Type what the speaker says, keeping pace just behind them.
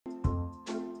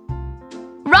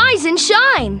Rise and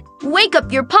shine! Wake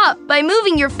up your pup by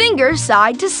moving your fingers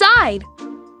side to side.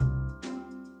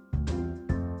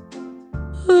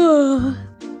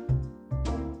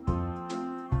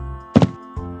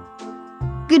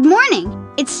 Good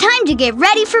morning. It's time to get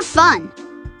ready for fun.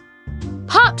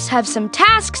 Pups have some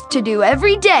tasks to do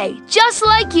every day, just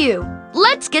like you.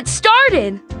 Let's get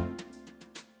started.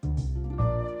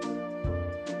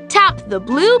 Tap the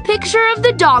blue picture of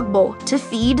the dog bowl to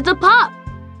feed the pup.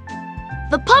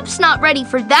 The pup's not ready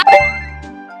for that.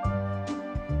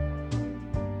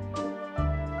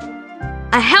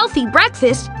 A healthy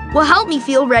breakfast will help me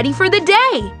feel ready for the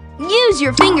day. Use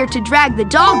your finger to drag the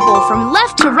dog bowl from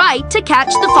left to right to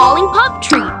catch the falling pup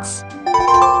treats.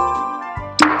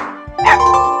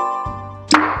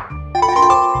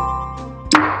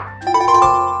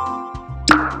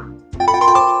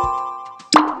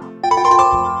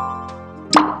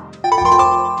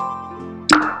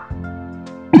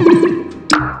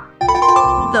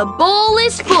 The bowl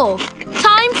is full.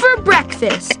 Time for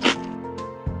breakfast.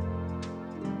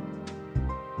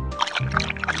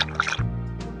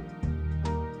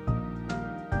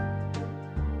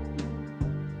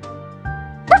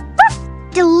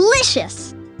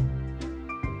 Delicious!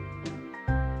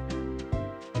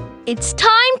 It's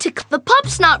time to... The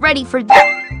pup's not ready for that.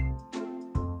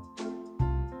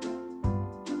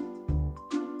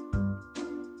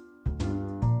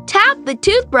 Tap the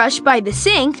toothbrush by the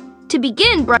sink to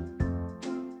begin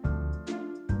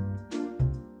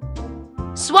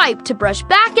Swipe to brush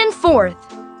back and forth.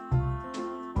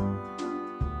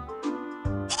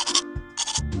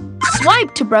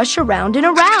 Swipe to brush around and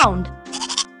around.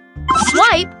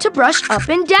 Swipe to brush up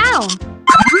and down.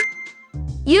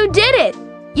 You did it!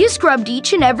 You scrubbed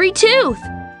each and every tooth.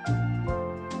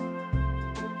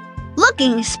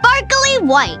 Looking sparkly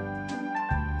white.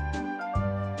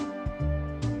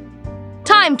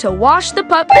 Time to wash the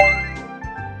pup.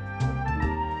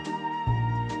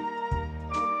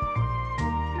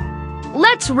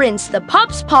 Let's rinse the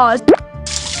pup's paws.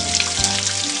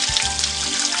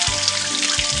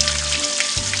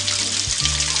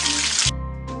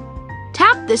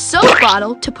 Tap the soap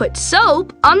bottle to put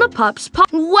soap on the pup's paw.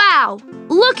 Wow!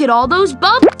 Look at all those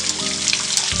bubbles!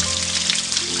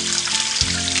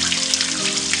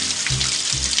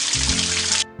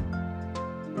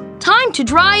 Time to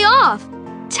dry off.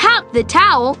 Tap the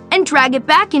towel and drag it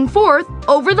back and forth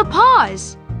over the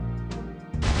paws.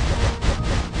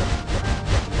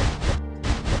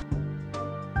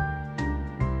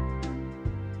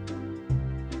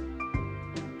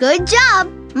 Good job!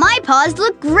 My paws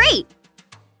look great!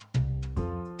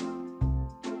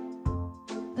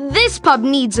 This pup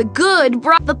needs a good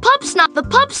brush. The pup's not.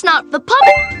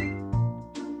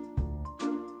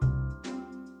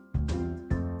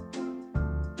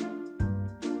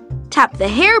 Tap the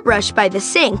hairbrush by the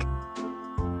sink.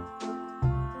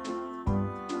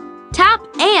 Tap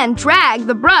and drag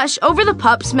the brush over the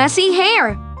pup's messy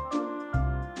hair.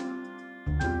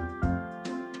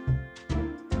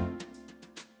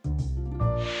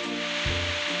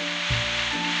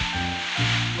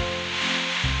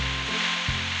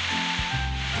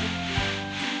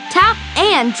 Tap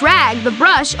and drag the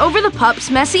brush over the pup's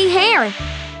messy hair.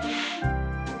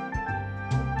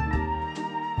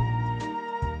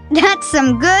 That's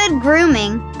some good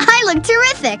grooming. I look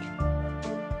terrific.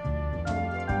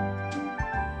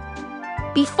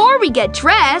 Before we get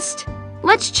dressed,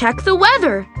 let's check the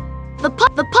weather. The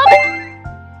pup.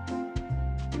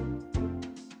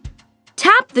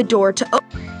 Tap the door to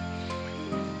open.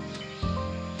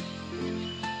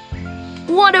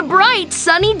 What a bright,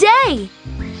 sunny day!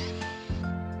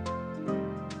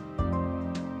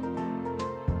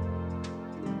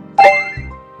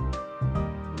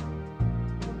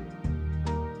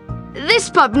 This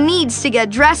pup needs to get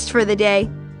dressed for the day.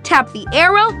 Tap the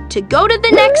arrow to go to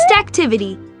the next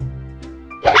activity.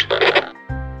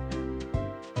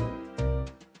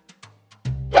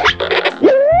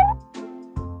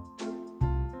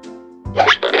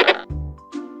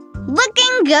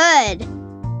 Looking good!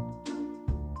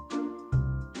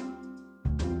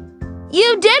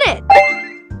 You did it!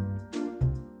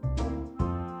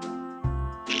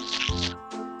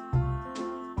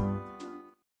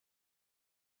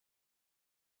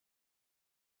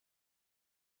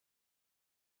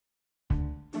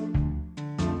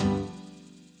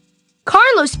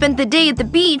 Carlos spent the day at the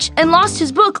beach and lost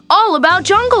his book all about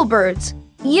jungle birds.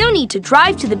 You need to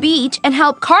drive to the beach and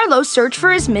help Carlos search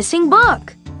for his missing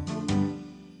book.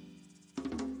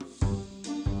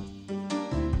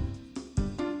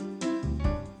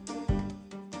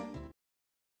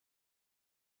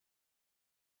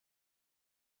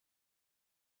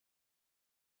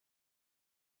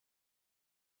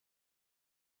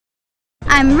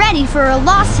 I'm ready for a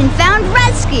lost and found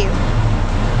rescue.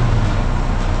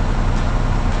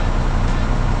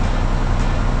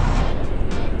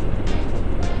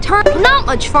 Turn not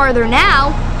much farther now.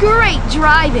 Great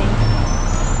driving.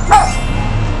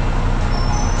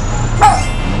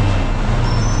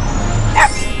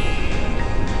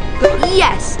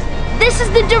 Yes, this is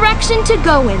the direction to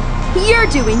go in. You're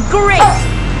doing great.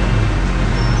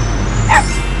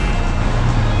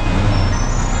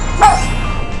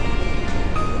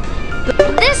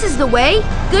 This is the way.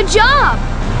 Good job.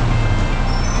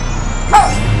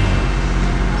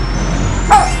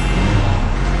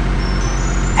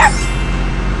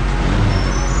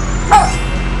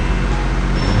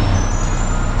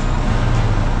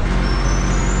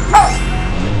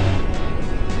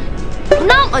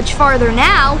 Not much farther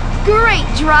now. Great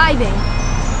driving.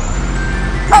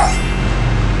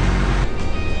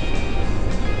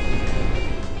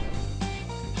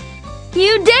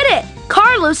 You did it!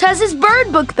 Carlos has his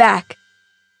bird book back.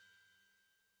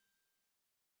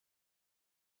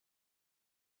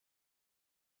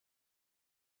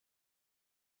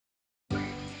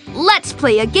 Let's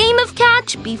play a game of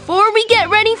catch before we get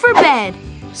ready for bed.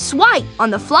 Swipe on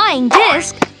the flying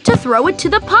disc to throw it to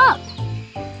the pup.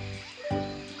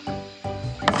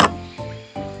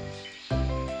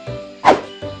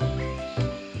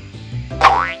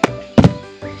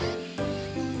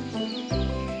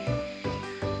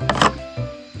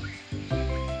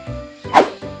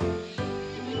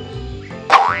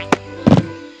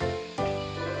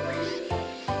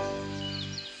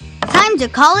 Time to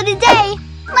call it a day.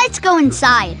 Let's go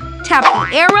inside. Tap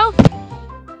the arrow.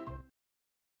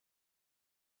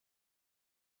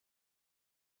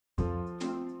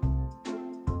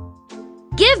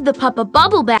 Give the pup a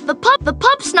bubble bath. The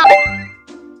pup's not...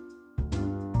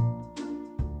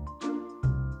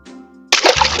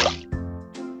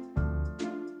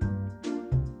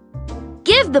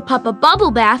 Give the pup a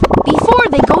bubble bath before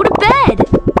they go to bed.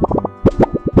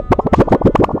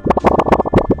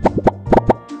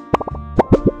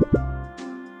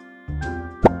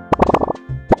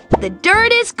 The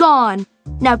dirt is gone.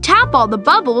 Now tap all the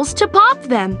bubbles to pop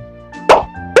them.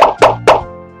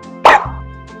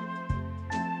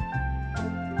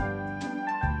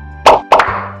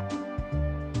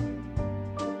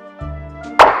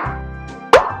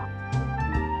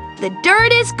 The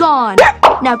dirt is gone.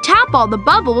 Now tap all the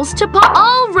bubbles to pop.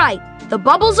 All right, the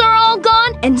bubbles are all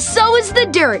gone, and so is the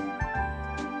dirt.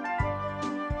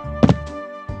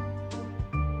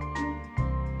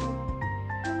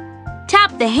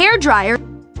 Tap the hairdryer.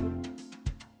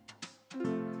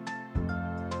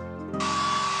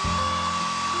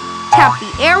 Tap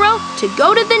the arrow to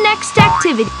go to the next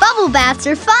activity. Bubble baths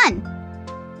are fun.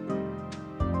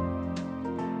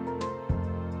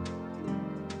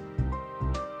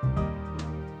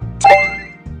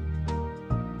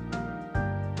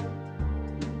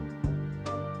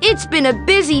 It's been a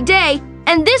busy day,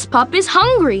 and this pup is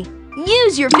hungry.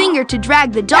 Use your finger to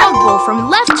drag the dog bowl from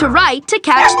left to right to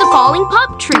catch the falling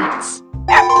pup treats.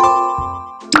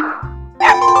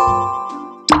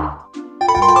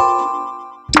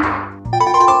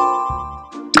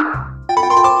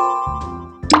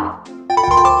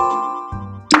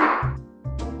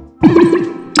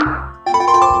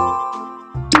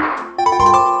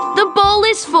 The bowl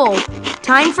is full.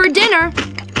 Time for dinner.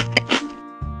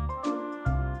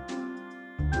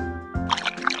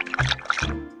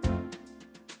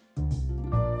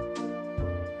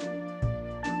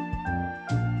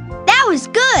 That was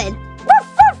good.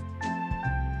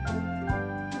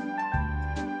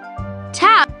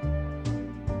 Tap.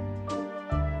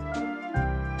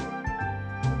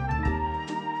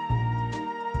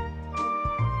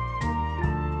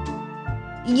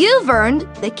 You've earned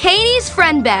the Katie's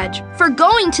Friend Badge for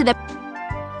going to the...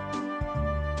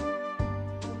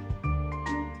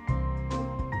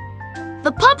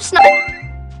 The pup's not...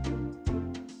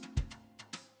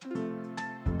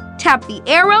 Tap the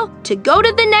arrow to go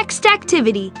to the next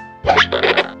activity.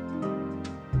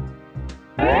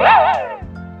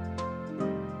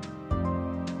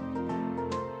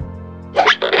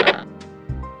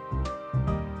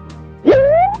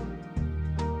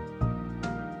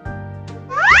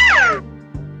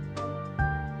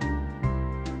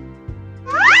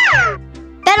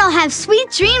 Bet I'll have sweet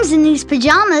dreams in these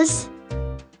pajamas.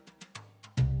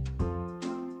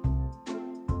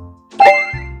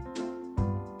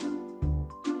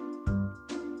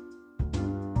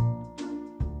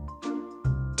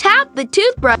 Tap the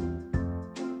toothbrush.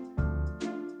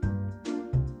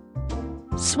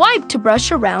 Swipe to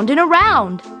brush around and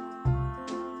around.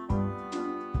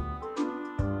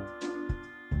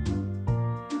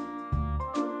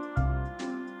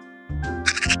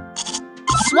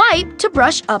 Swipe to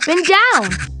brush up and down.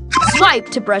 Swipe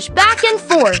to brush back and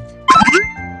forth.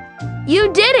 You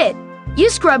did it! You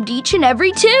scrubbed each and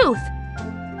every tooth.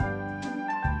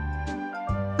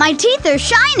 My teeth are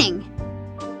shining.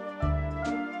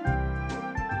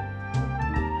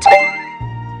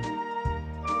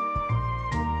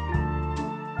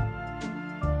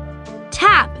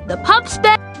 Tap the pup's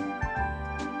bed.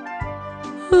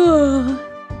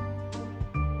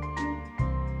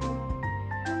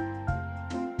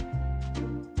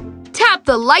 Tap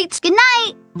the lights. Good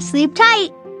night. Sleep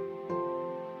tight.